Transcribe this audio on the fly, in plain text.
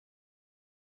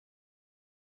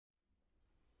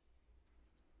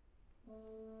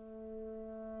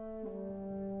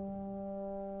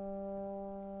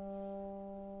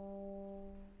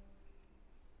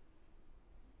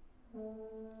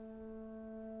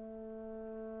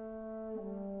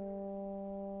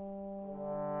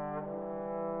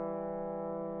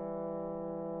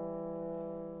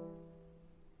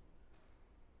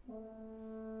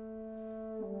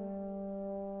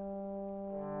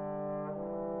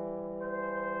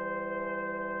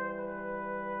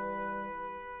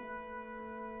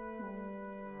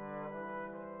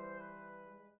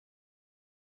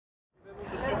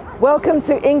Welcome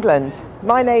to England.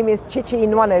 My name is Chichi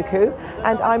Nwanoku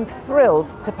and I'm thrilled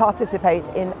to participate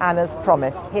in Anna's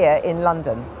Promise here in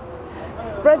London.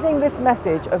 Spreading this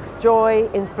message of joy,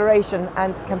 inspiration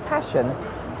and compassion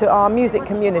to our music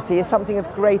community is something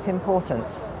of great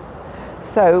importance.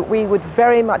 So we would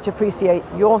very much appreciate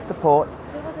your support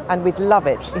and we'd love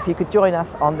it if you could join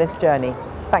us on this journey.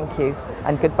 Thank you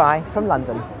and goodbye from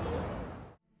London.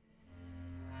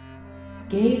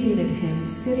 Gazing at him,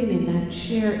 sitting in that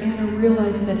chair, Anna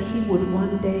realized that he would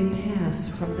one day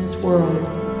pass from this world.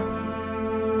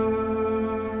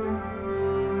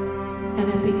 And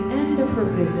at the end of her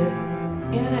visit,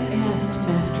 Anna asked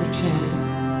Master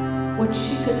Chen what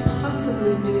she could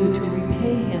possibly do to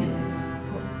repay him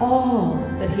for all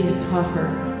that he had taught her.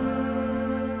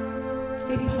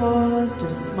 He paused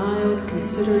and smiled,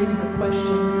 considering her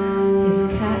question,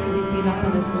 his cat leaping up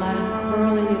on his lap,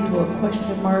 curling into a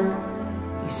question mark.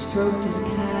 He stroked his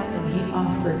cat and he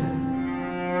offered,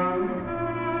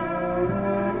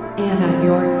 Anna,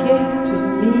 your gift to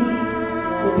me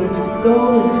will be to go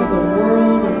into the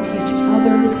world and teach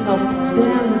others, help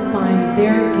them find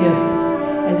their gift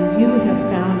as you have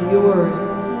found yours.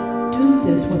 Do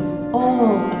this with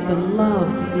all of the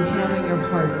love that you have in your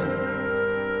heart.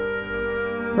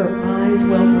 Her eyes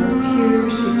welled with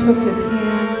tears. She took his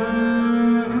hand.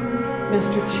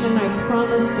 Mr. Chen, I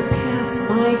promise to pass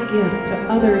my gift to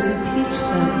others and teach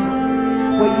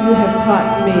them what you have taught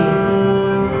me.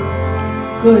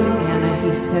 Good, Anna,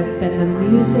 he said, then the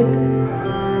music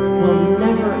will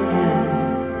never end.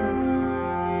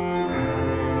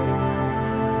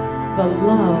 The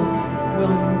love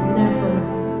will never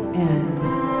end.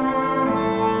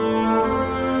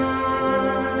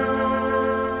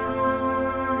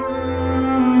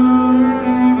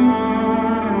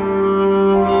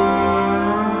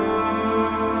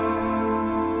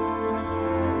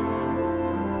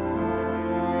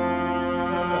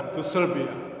 To Serbia.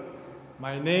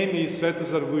 My name is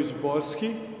Svetozar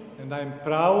Vujić-Borski and I'm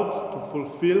proud to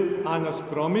fulfill Anna's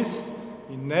Promise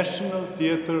in National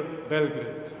Theatre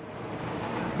Belgrade.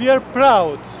 We are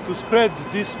proud to spread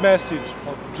this message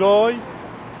of joy,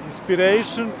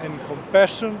 inspiration and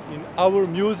compassion in our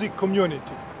music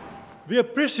community. We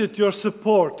appreciate your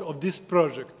support of this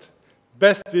project.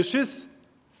 Best wishes.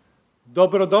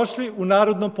 Dobrodošli u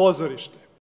Narodno pozorište.